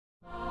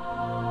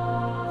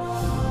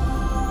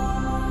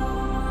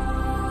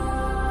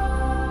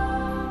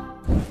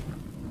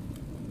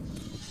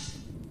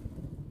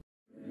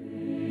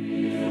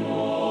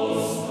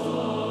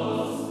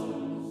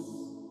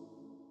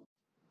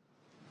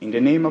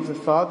name of the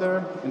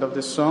Father, and of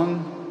the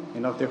Son,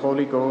 and of the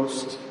Holy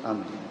Ghost.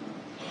 Amen.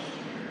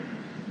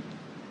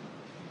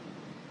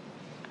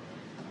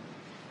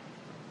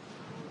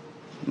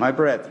 My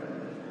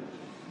brethren,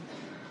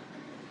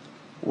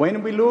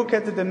 when we look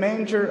at the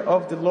manger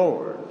of the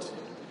Lord,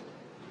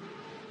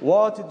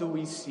 what do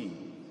we see?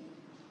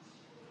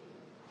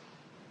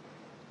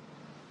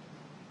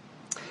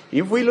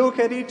 If we look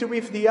at it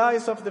with the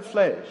eyes of the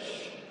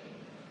flesh,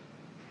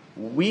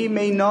 we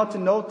may not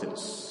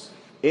notice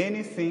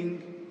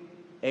anything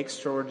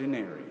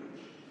extraordinary.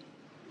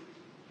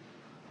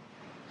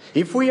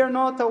 If we are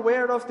not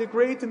aware of the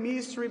great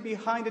mystery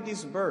behind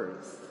this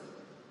birth,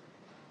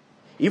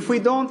 if we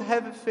don't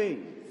have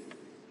faith,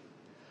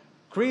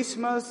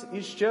 Christmas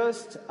is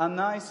just a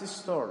nice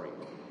story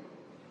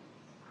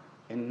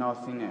and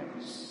nothing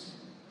else.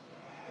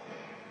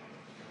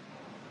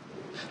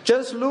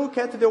 Just look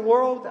at the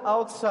world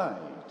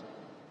outside.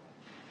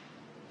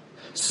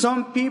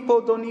 Some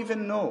people don't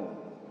even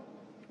know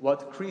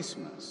what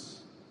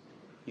Christmas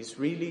is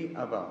really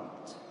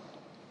about.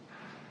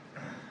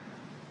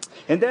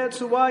 And that's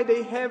why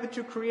they have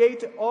to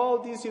create all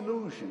these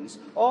illusions,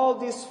 all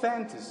these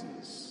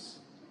fantasies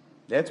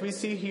that we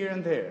see here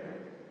and there,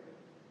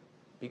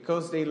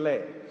 because they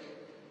lack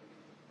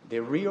the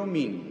real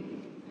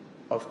meaning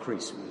of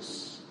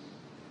Christmas.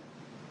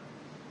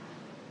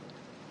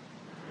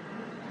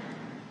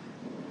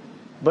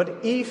 But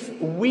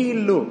if we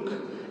look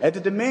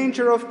at the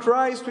manger of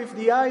Christ with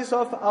the eyes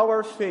of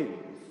our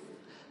faith,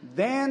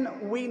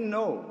 then we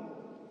know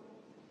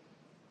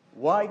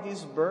why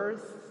this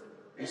birth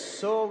is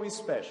so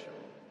special.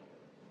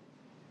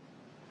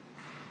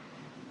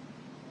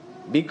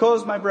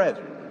 Because, my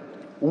brethren,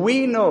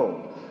 we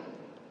know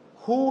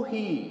who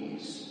He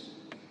is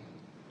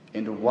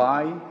and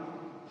why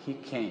He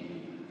came.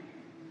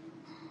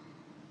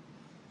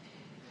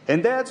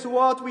 And that's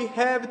what we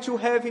have to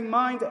have in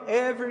mind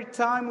every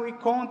time we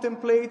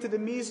contemplate the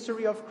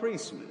mystery of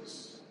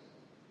Christmas.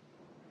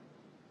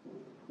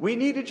 We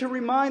need to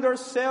remind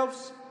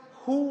ourselves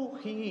who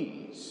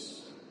He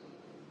is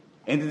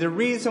and the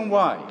reason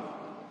why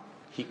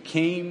He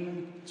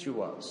came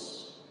to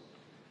us.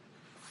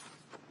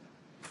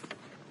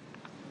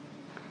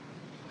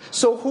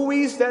 So who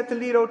is that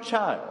little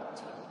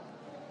child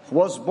who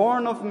was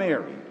born of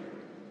Mary?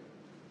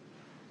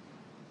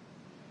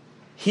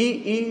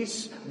 He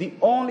is the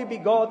only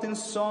begotten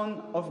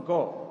Son of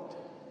God,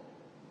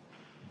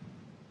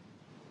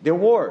 the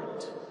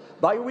Word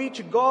by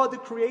which God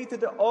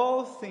created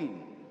all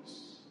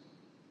things,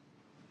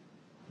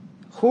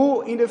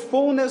 who in the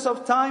fullness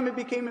of time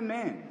became a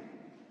man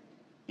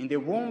in the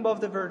womb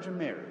of the Virgin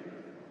Mary.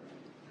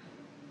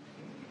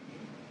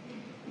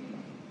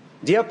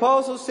 The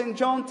Apostle St.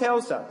 John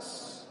tells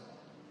us,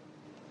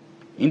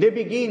 in the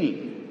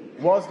beginning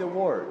was the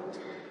Word,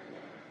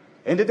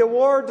 and the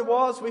Word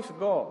was with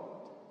God,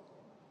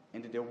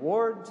 and the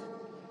Word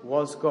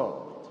was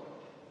God.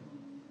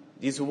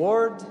 This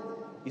Word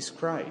is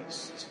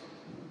Christ.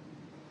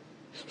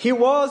 He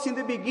was in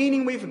the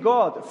beginning with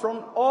God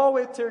from all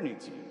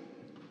eternity.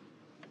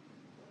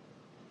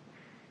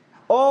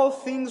 All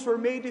things were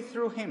made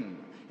through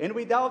Him, and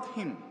without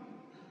Him,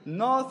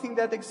 nothing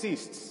that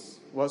exists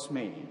was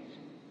made.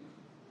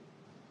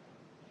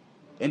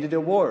 And the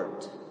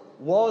Word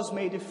was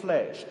made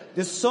flesh.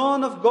 The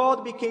Son of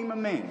God became a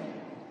man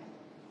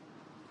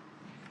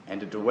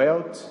and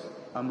dwelt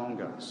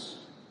among us.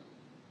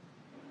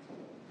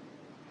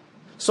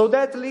 So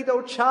that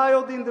little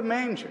child in the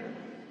manger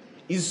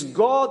is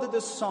God the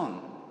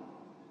Son,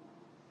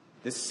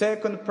 the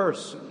second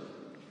person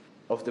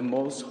of the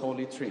Most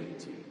Holy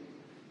Trinity.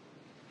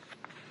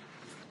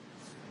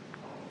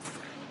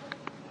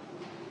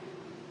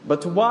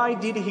 But why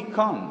did He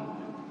come?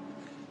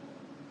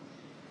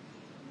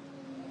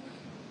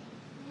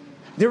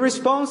 The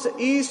response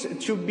is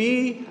to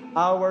be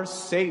our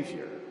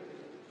Savior.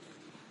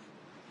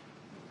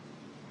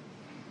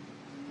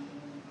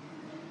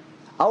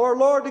 Our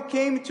Lord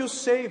came to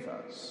save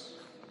us.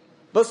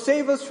 But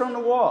save us from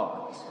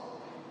what?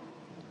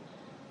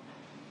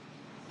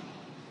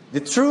 The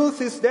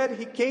truth is that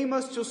He came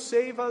us to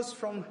save us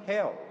from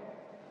hell,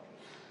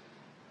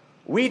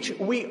 which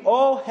we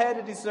all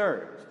had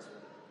deserved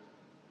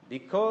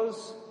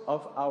because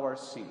of our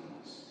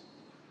sins.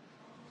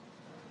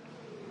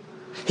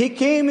 He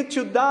came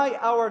to die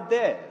our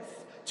death,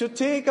 to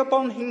take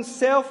upon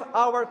Himself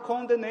our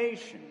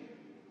condemnation,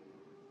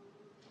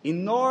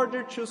 in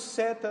order to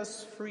set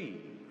us free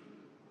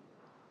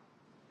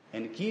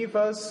and give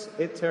us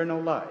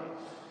eternal life.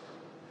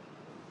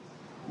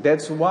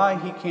 That's why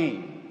He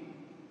came.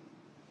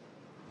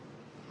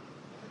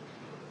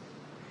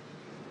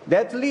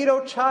 That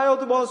little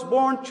child was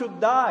born to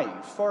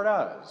die for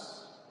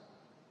us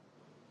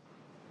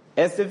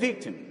as the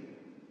victim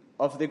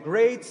of the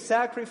great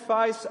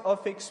sacrifice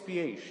of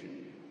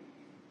expiation.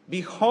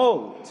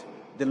 Behold,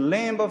 the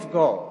Lamb of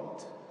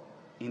God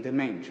in the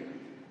manger.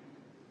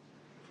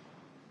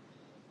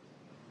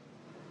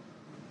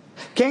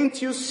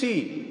 Can't you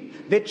see?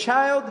 The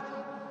child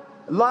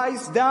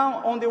lies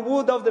down on the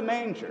wood of the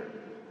manger.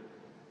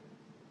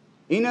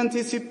 in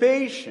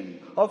anticipation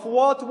of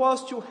what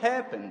was to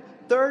happen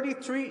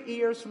 33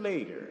 years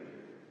later,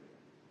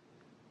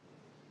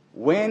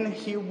 when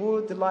he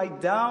would lie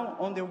down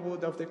on the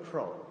wood of the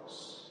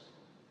cross.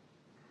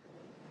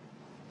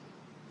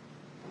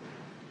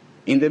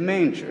 In the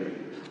manger,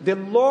 the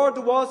Lord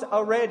was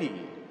already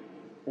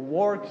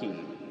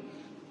working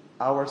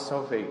our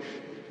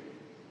salvation.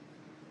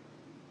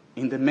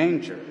 In the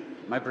manger,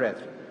 my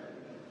brethren,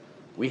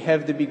 we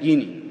have the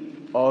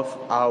beginning of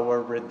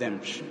our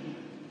redemption.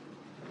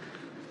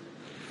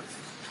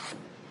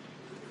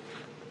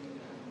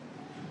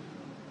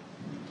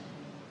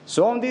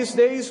 So on these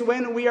days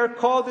when we are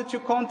called to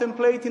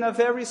contemplate in a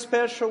very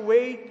special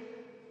way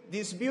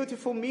this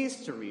beautiful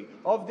mystery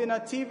of the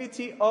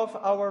Nativity of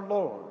our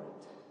Lord,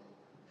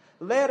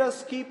 let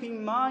us keep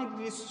in mind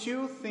these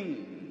two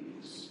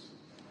things: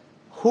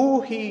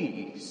 who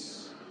He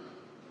is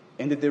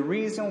and the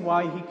reason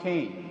why He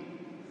came.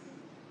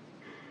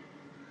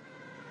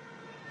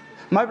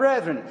 My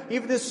brethren,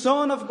 if the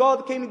Son of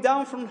God came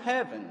down from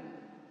heaven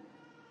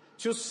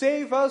to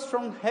save us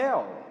from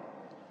hell,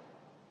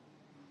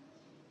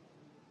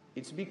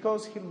 it's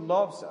because He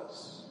loves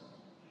us.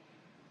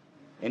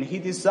 And He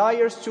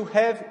desires to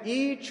have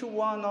each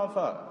one of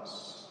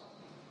us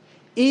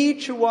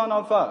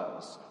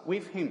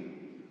with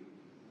Him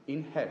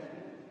in heaven.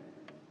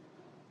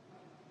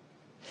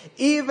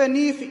 Even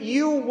if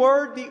you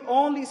were the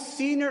only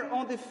sinner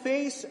on the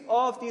face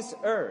of this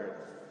earth,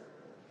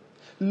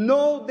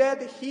 know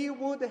that He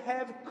would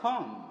have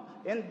come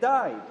and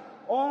died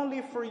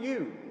only for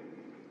you,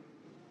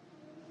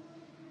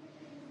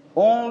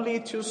 only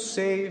to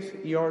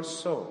save your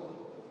soul.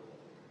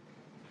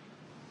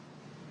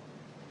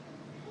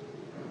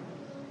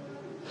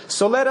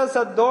 So let us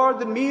adore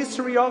the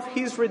mystery of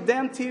His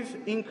redemptive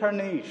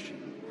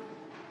incarnation,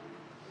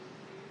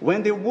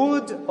 when the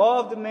wood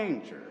of the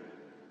manger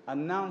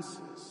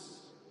announces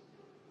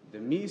the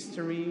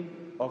mystery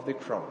of the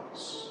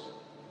cross.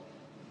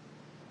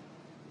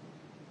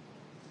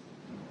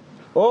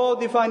 O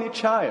divine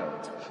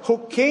child,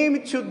 who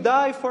came to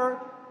die for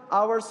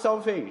our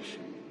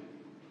salvation,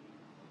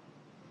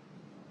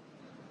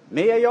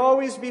 may I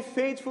always be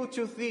faithful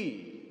to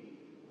Thee,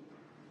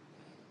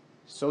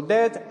 so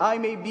that I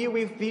may be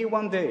with Thee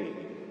one day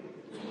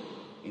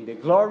in the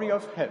glory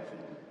of heaven.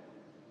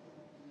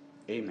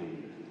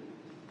 Amen.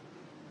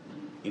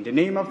 In the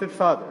name of the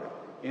Father,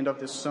 and of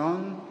the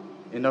Son,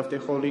 and of the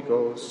Holy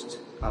Ghost.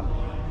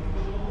 Amen.